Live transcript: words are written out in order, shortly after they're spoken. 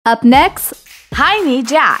Up next, high knee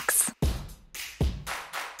jacks.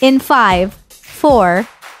 In 5, 4,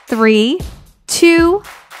 3, 2,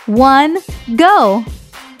 1, go!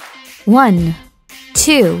 1,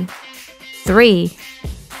 2, 3,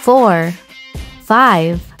 4,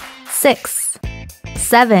 5, 6,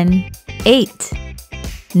 7, 8,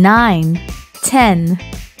 9, 10,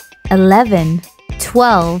 11,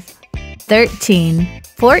 12, 13,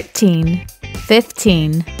 14,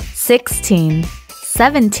 15, 16,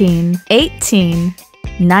 17, 18,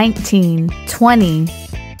 19, 20,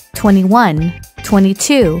 21,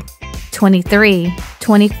 22, 23,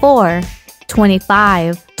 24,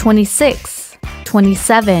 25, 26,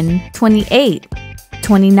 27, 28,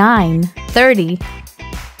 29, 30,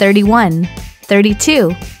 31,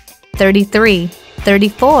 32, 33,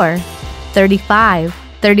 34, 35,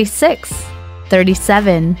 36,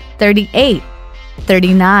 37, 38,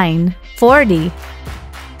 39, 40.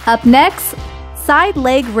 Up next, side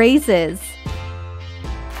leg raises.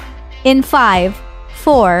 In 5,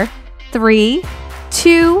 4, 3,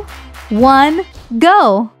 2, 1,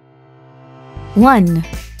 go! 1,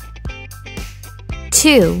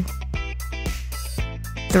 2,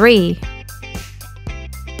 3,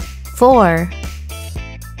 4,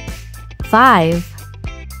 5,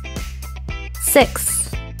 6,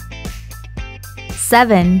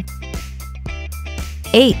 7,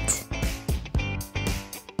 8,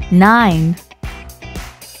 9,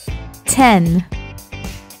 10,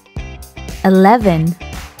 11,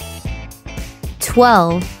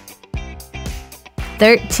 12,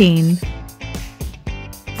 13,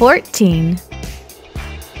 14,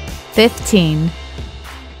 15,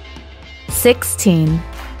 16,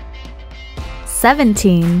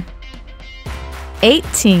 17,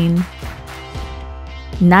 18,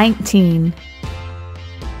 19,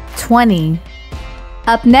 20.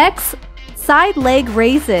 Up next, side leg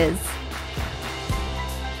raises.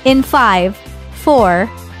 In 5, 4,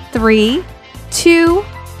 3, 2,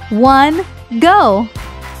 1, go!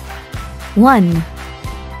 1,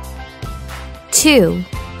 2,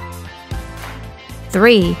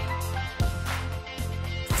 3,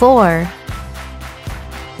 4,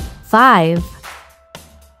 5,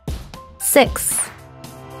 6,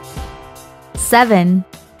 7,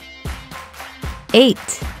 8,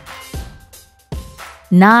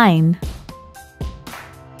 9,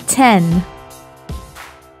 10,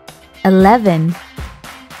 11,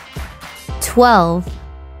 12,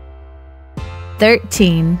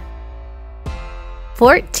 13,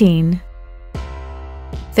 14,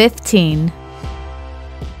 15,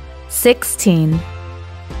 16,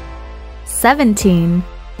 17,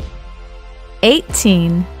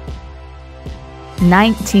 18,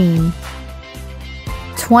 19,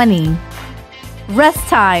 20. Rest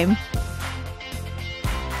time.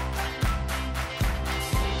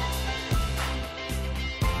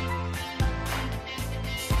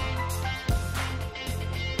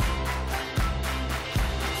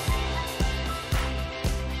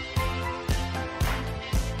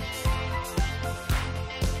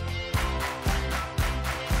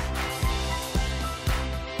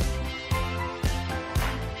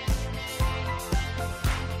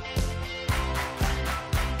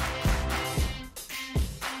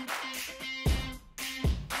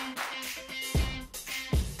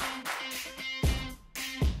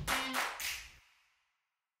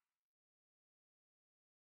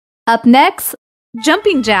 Up next,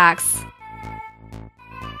 jumping jacks.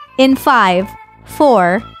 In 5,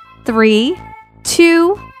 4, 3,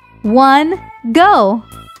 2, 1, go!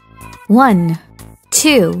 1,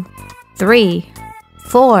 2, 3,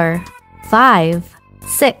 4, 5,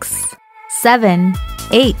 6, 7,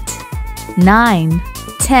 8, 9,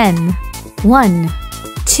 10. 1,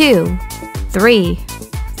 2, 3,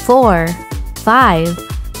 4, 5,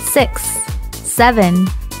 6, 7,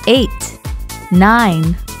 8,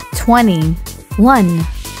 9, 20. 1,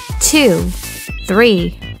 2,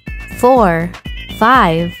 3, 4,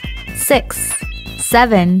 5, 6,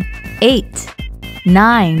 7, 8,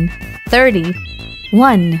 9, 30.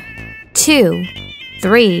 1, 2,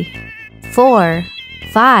 3, 4,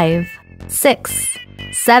 5, 6,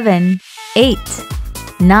 7, 8,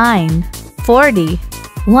 9, 40.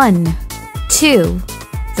 1, 2,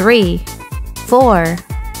 3, 4,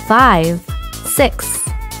 5, 6,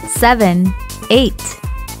 7, 8,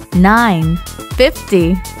 9,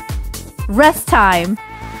 50. Rest time.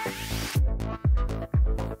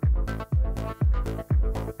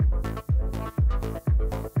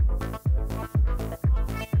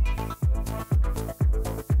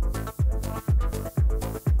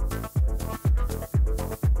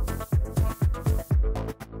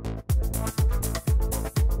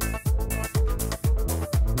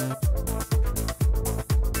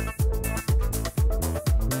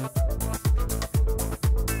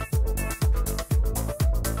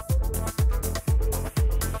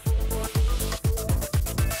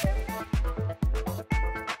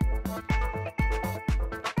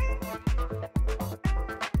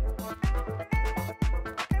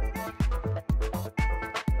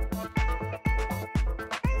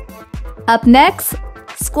 Up next,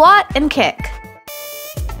 Squat and kick.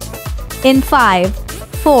 in 5,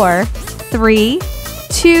 4, 3,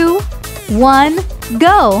 2, 1,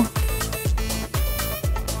 go!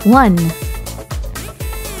 1,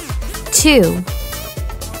 2,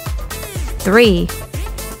 3,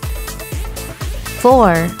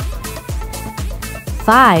 4,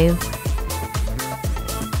 5,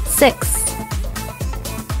 6,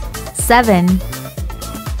 7,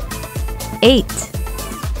 8,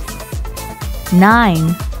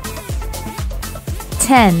 9,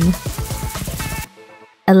 10,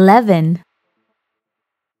 11,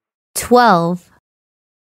 12,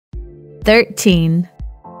 13,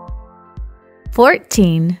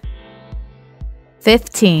 14,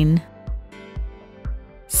 15,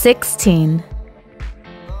 16,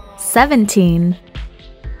 17,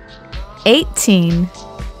 18,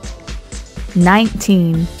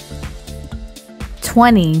 19,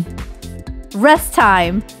 20. Rest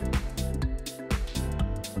time.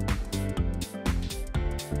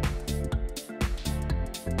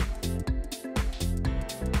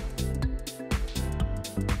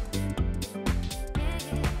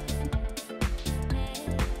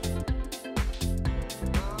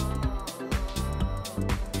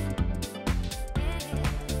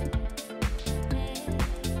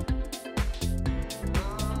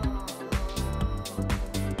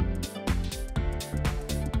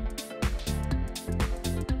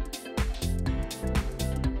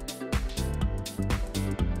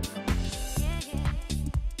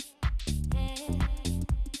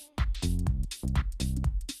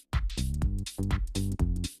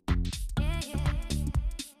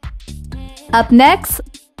 Up next,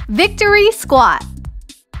 victory squat.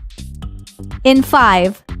 In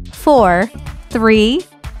 5, 4, 3,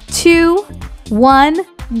 2, 1,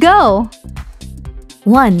 go!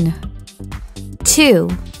 1, 2,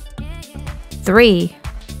 3,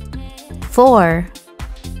 4,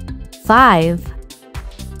 5,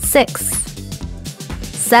 6,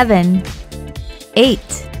 7,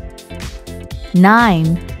 8,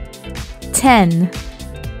 9, 10,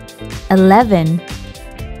 11,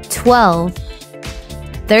 12,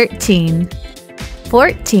 13,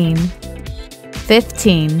 14,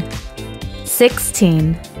 15,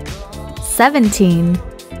 16, 17,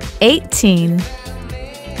 18,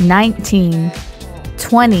 19,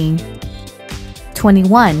 20,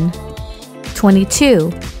 21,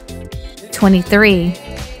 22, 23,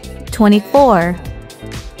 24,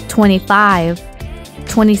 25,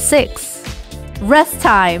 26. Rest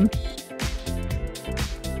time.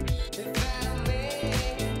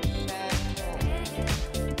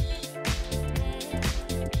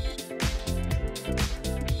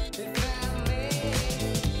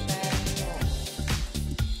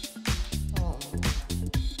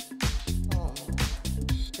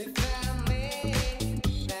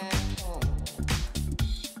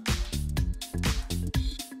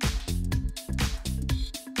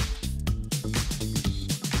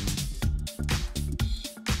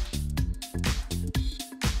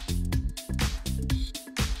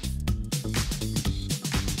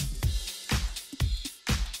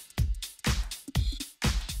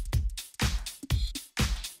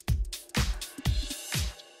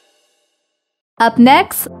 Up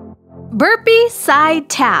next, burpee side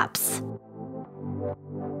taps.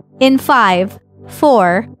 In 5,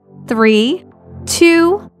 4, 3,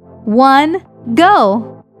 2, 1, go!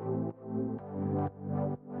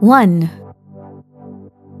 1,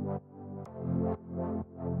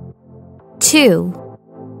 2,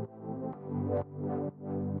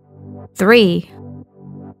 3,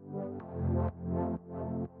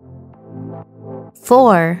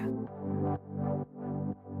 4,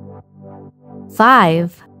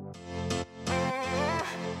 5,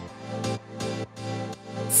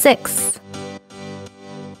 6,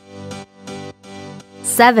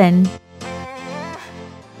 7,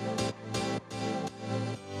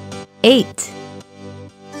 8,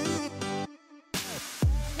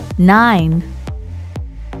 9,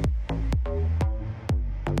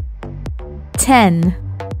 10,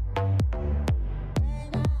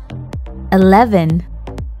 11,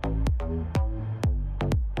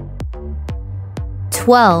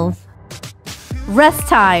 12. Rest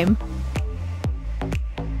time.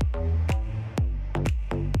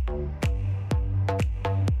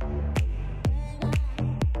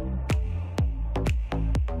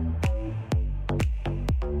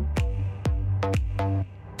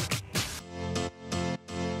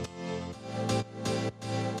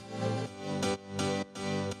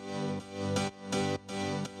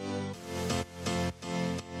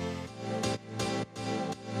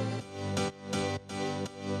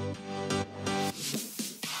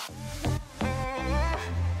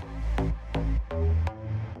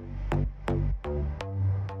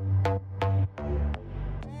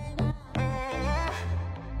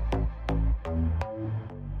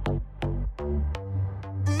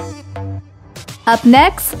 Up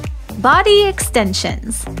next, body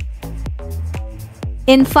extensions.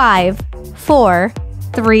 In 5, 4,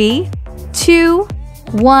 3, 2,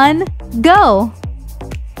 1, go!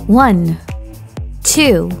 1,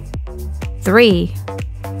 2, 3,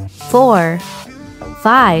 4,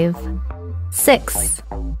 5, 6,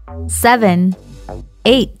 7,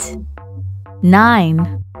 8,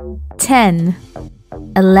 9, 10,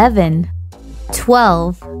 11,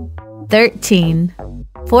 12, 13,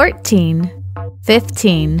 14,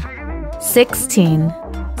 15, 16,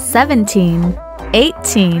 17,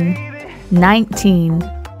 18, 19,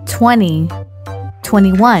 20,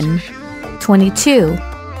 21, 22,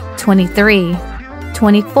 23,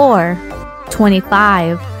 24,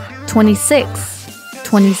 25, 26,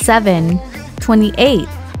 27, 28,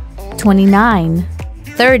 29,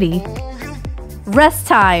 30. Rest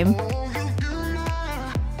time.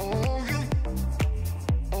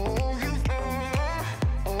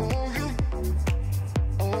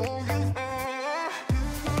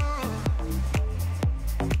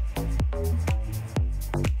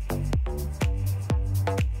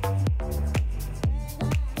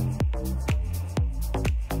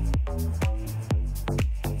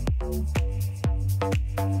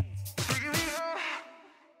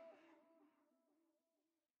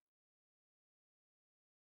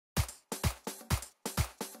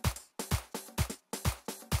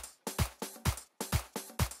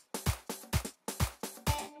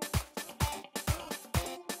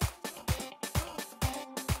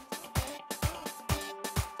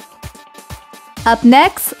 Up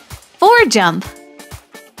next, 4 jump.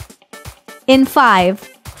 In 5,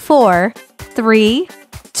 4, 3,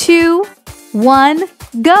 2, 1,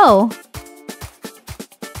 go!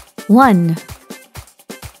 1,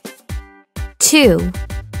 2,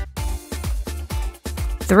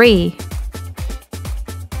 3,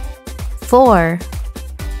 4,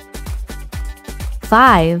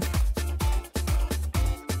 5,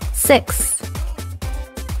 6,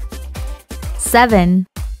 7,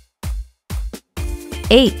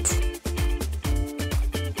 8,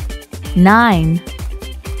 9,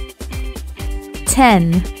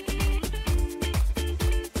 10,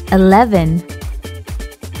 11,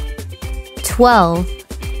 12,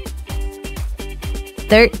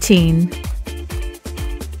 13,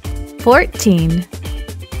 14,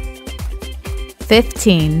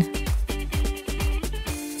 15,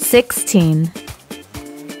 16,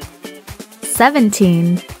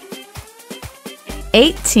 17,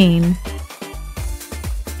 18,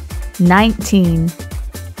 19,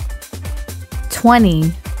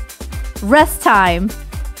 20. Rest time.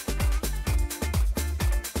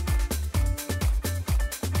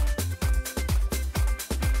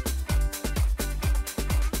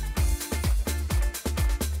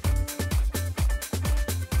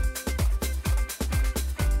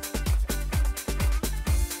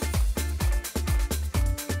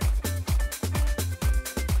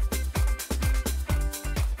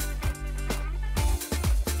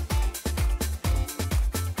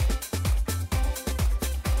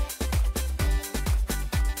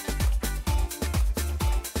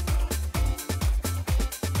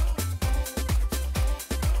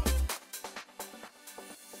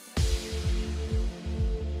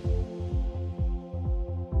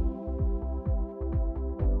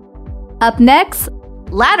 Up next,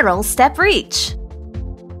 lateral step reach.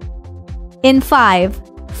 In 5,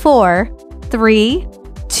 4, 3,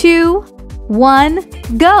 2,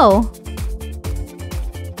 1, go!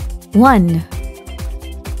 1,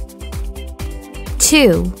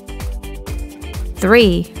 2,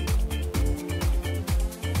 3,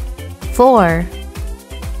 4,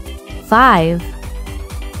 5,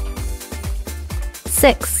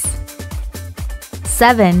 6,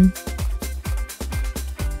 7,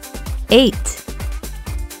 8,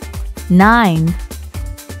 9,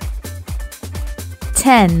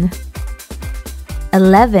 10,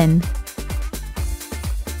 11,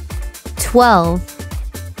 12,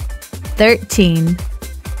 13,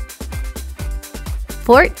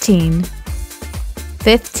 14,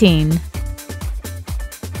 15,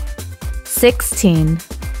 16,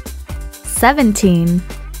 17,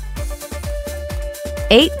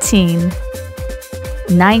 18,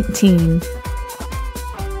 19,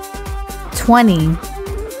 20.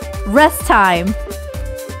 Rest time.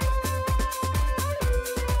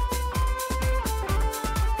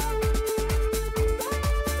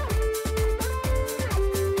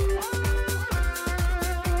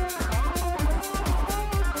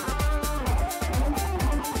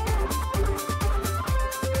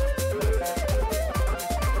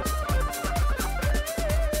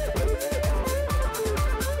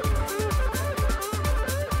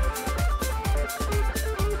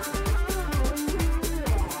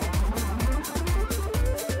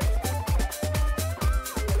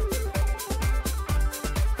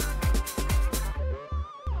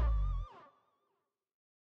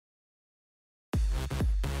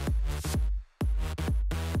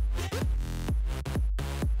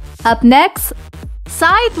 Up next,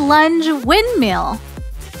 side lunge windmill.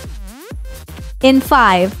 In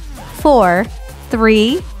 5, 4,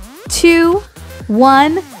 3, 2,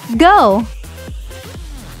 1, go!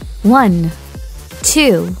 1,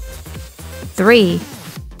 2, 3,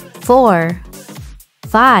 4,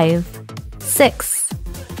 5, 6,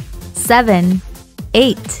 7,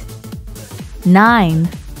 8, 9,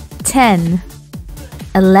 10,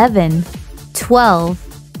 11, 12,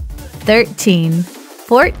 13,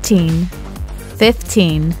 14,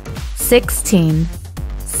 15, 16,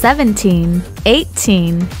 17,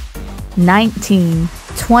 18, 19,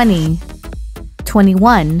 20,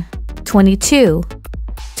 21, 22,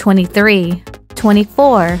 23,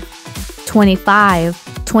 24,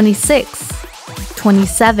 25, 26,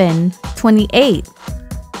 27, 28,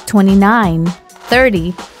 29,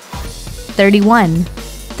 30, 31,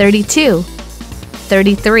 32,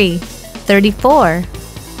 33, 34.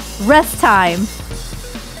 Rest time.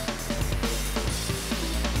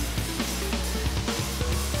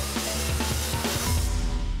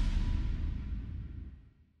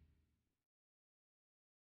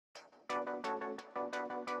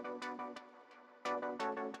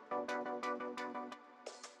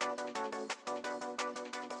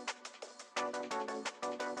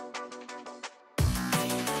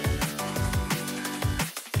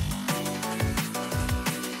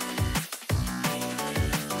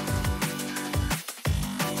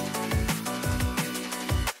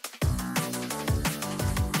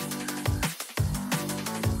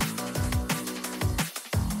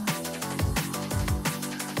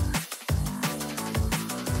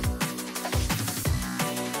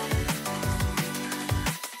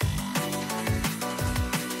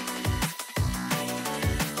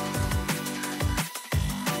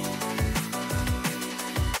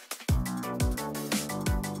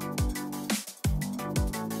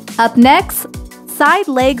 Up next, side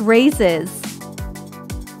leg raises.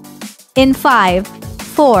 In 5,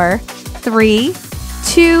 4, 3,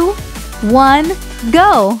 2, 1,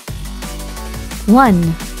 go!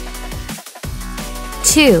 1,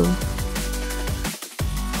 2,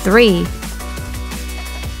 3,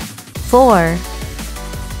 4,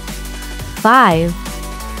 5,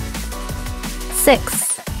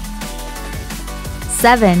 6,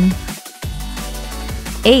 7,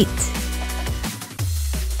 8,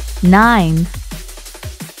 9,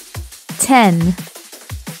 10,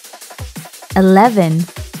 11,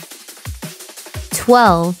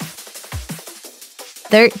 12,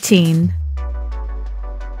 13,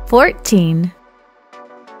 14,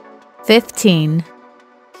 15,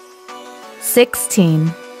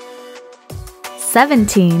 16,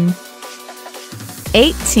 17,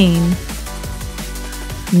 18,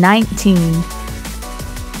 19,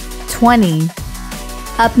 20.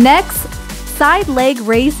 Up next, side leg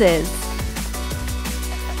raises.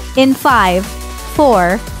 In 5,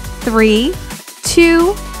 4, 3,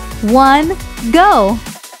 2, 1, go!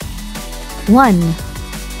 1,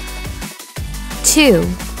 2,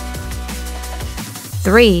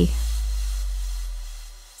 3,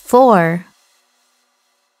 4,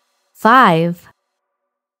 5,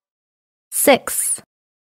 6,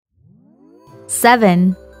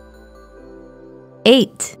 7,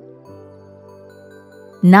 8,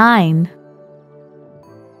 9,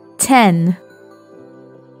 10,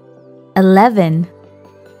 11,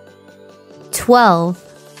 12,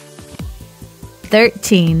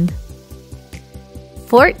 13,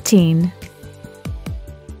 14,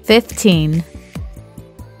 15,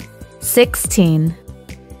 16,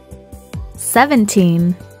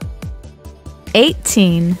 17,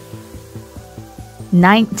 18,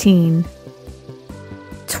 19,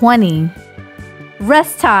 20.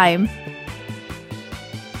 Rest time.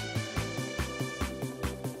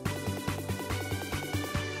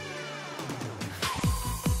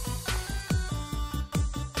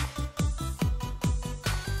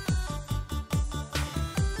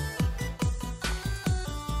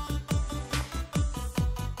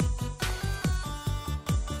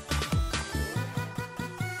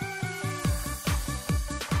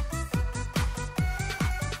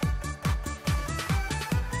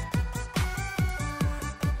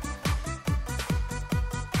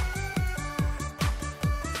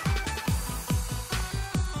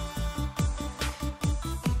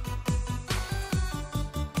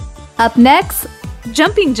 Up next,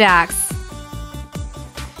 jumping jacks.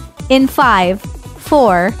 In 5,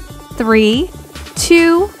 4, 3,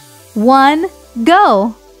 2, 1,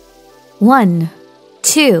 go! 1,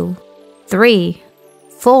 2, 3,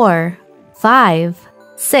 4, 5,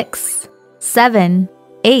 6, 7,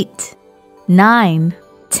 8, 9,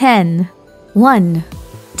 10. 1,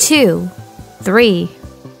 2, 3,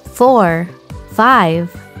 4,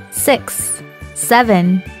 5, 6,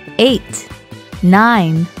 7, 8,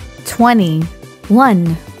 9, 20.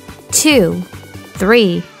 1, 2,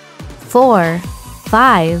 3, 4,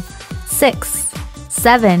 5, 6,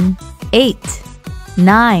 7, 8,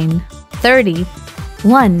 9, 30.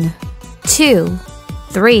 1, 2,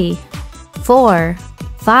 3, 4,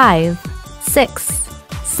 5, 6,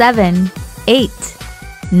 7, 8,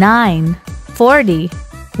 9, 40.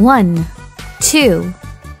 1, 2,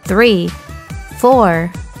 3,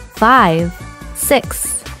 4, 5,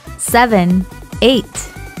 6, 7, 8,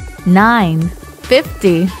 9,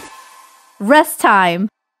 50. Rest time.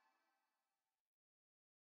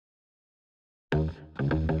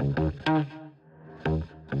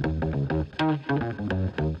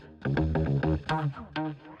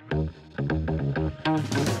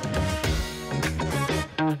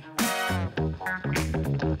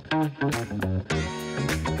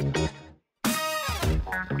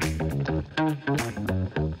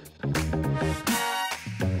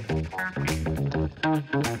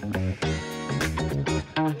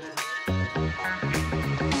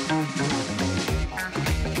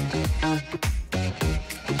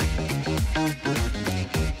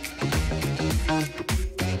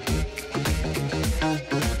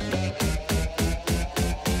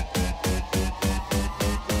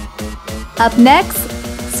 Up next,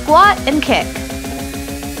 squat and kick.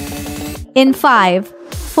 In 5,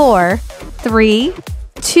 4, 3,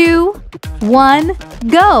 2, 1,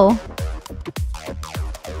 go.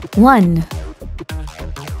 1,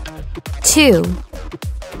 2,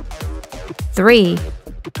 3,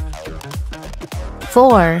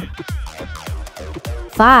 4,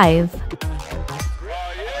 5,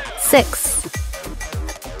 6,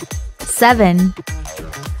 7,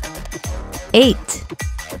 8,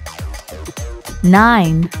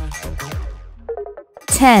 9,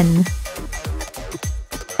 10,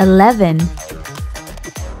 11,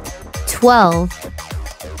 12,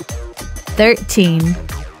 13,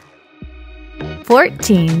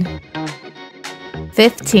 14,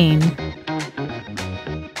 15,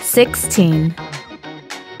 16,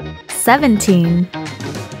 17,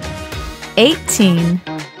 18,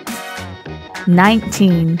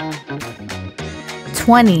 19,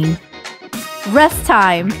 20. Rest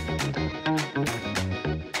time.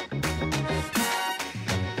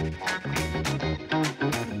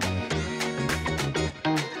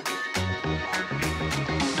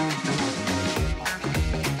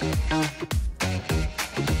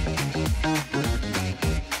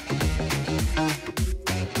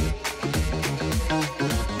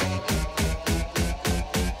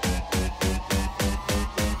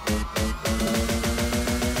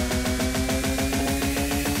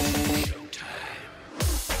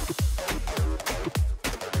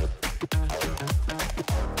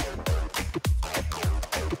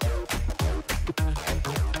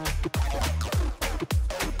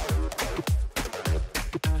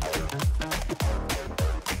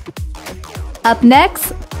 Up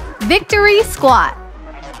next, victory squat.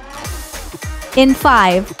 In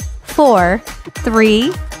 5, 4,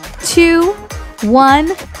 3, 2,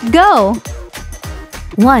 1, go.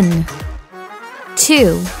 1,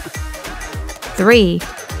 2, 3,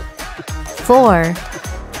 4,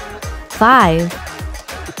 5,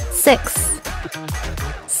 6,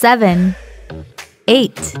 7,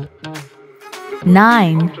 8,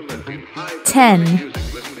 9, 10,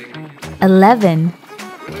 11,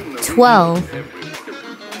 12,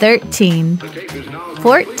 13,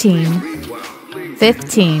 14,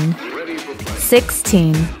 15,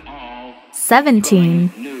 16,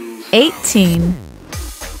 17, 18,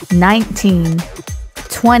 19,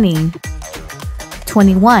 20,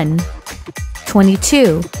 21,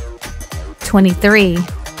 22, 23,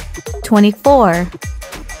 24,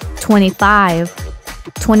 25,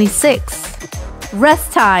 26.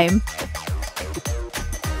 Rest time.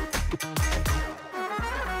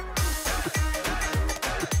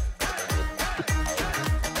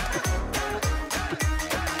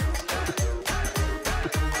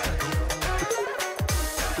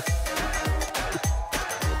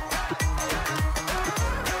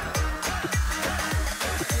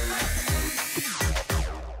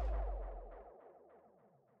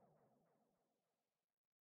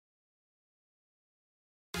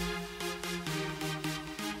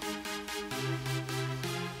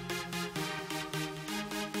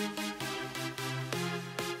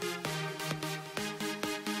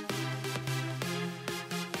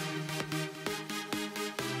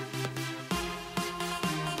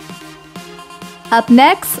 Up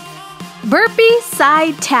next, burpee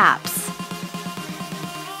side taps.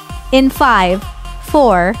 In 5,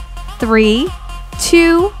 4, 3,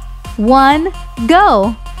 2, 1,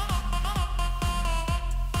 go.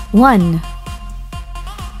 1,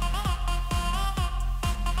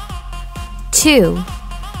 2,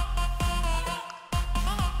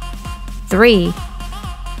 3,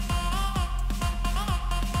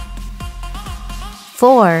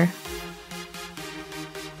 4,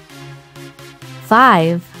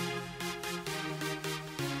 5,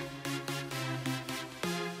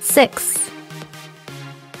 6,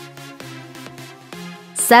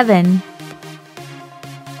 7,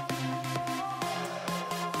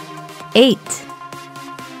 8,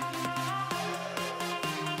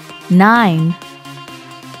 9,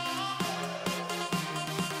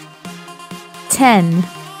 10,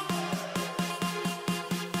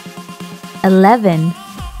 11,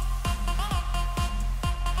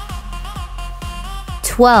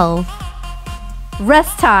 12.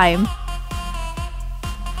 Rest time.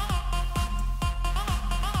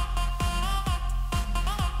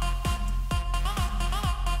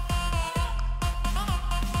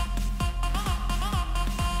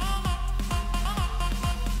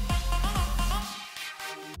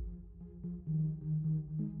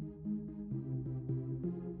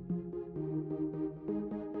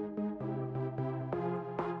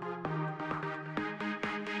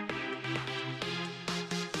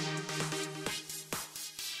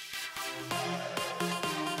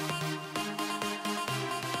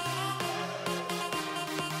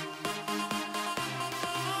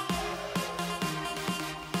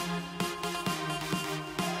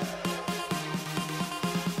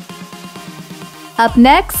 Up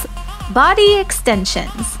next, body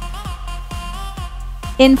extensions.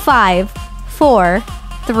 In 5, 4,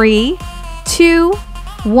 3, 2,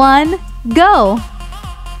 1, go!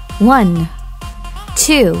 1,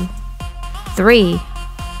 2, 3,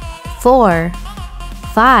 4,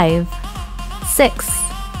 5, 6,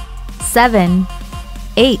 7,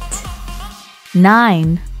 8,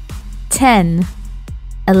 9, 10,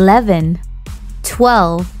 11,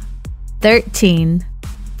 12, 13,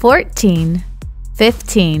 14,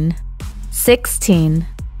 15, 16,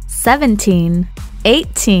 17,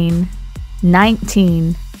 18,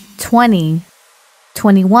 19, 20,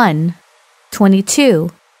 21,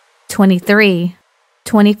 22, 23,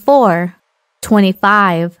 24,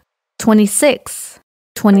 25, 26,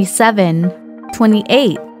 27,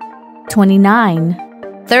 28,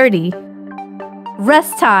 29, 30.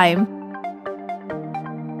 Rest time.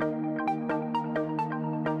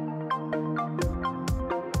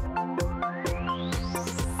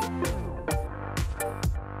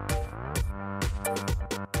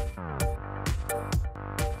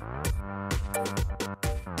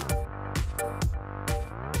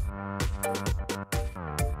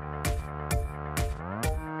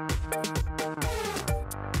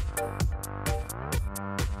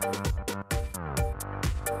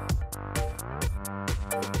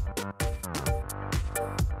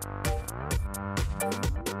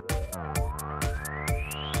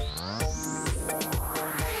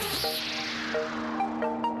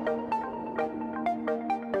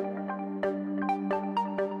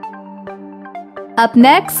 Up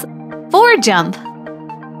next, 4 jump.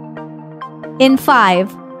 In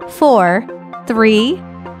 5, 4, 3,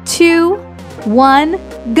 2,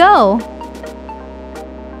 1, go!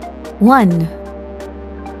 1,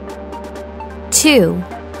 2,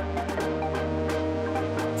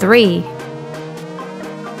 3,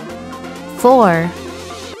 4,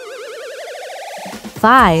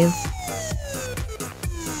 5,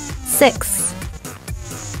 6,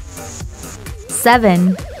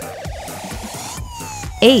 7,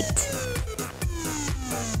 8,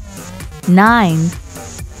 9,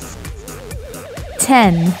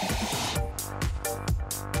 10,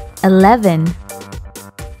 11,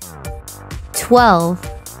 12,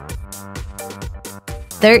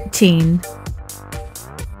 13,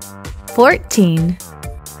 14,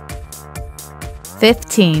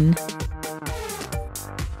 15,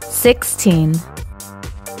 16,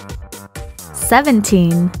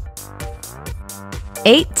 17,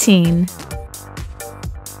 18,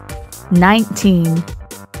 19,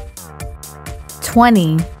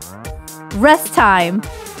 20. Rest time.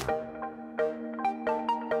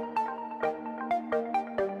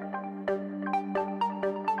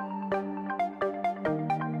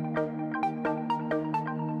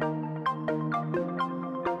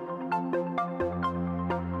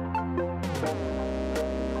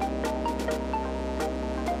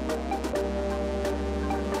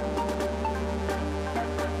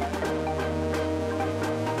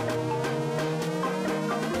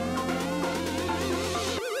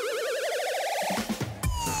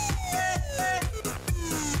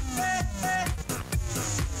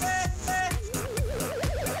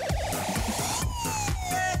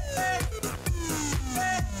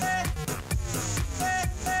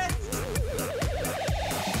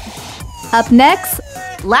 Up next,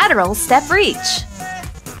 lateral step reach.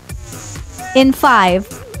 In 5,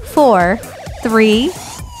 4, 3,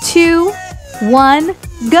 2, 1,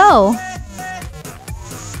 go!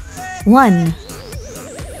 1,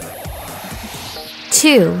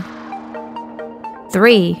 2,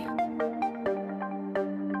 3,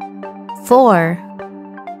 4,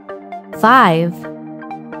 5,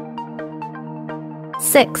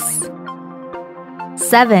 6,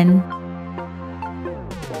 7,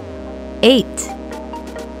 8,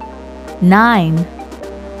 9,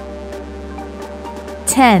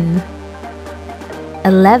 10,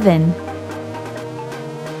 11,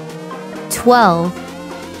 12,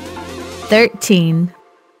 13,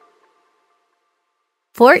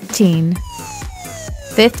 14,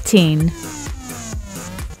 15,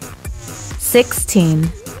 16,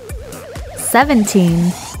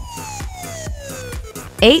 17,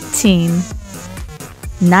 18,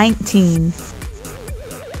 19,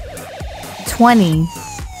 20.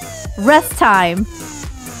 Rest time.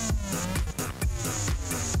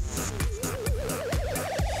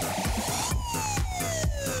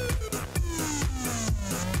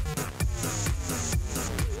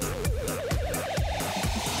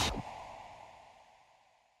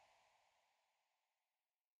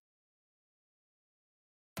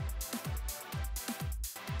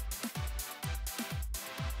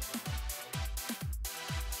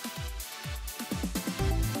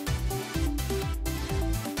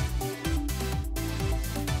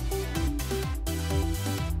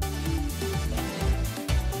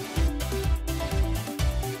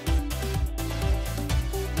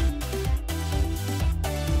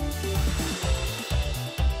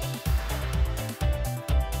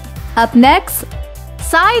 Up next,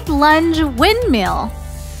 Side lunge windmill.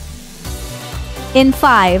 in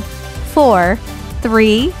 5, 4,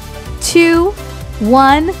 3, 2,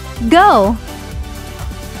 1, go!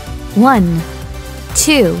 1,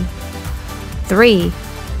 2, 3,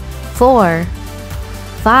 4,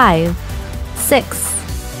 5, 6,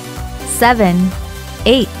 7,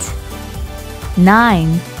 8,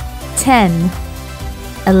 9, 10,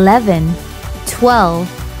 11, 12,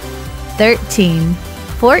 13,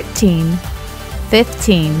 14,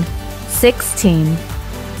 15, 16,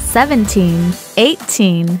 17,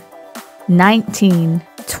 18, 19,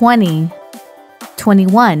 20,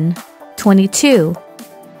 21, 22,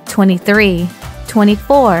 23,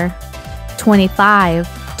 24,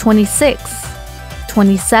 25, 26,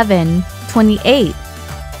 27, 28,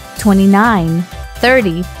 29,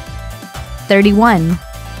 30, 31,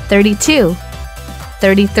 32,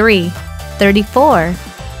 33, 34.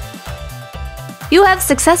 You have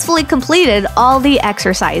successfully completed all the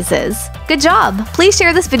exercises. Good job! Please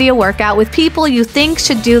share this video workout with people you think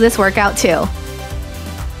should do this workout too.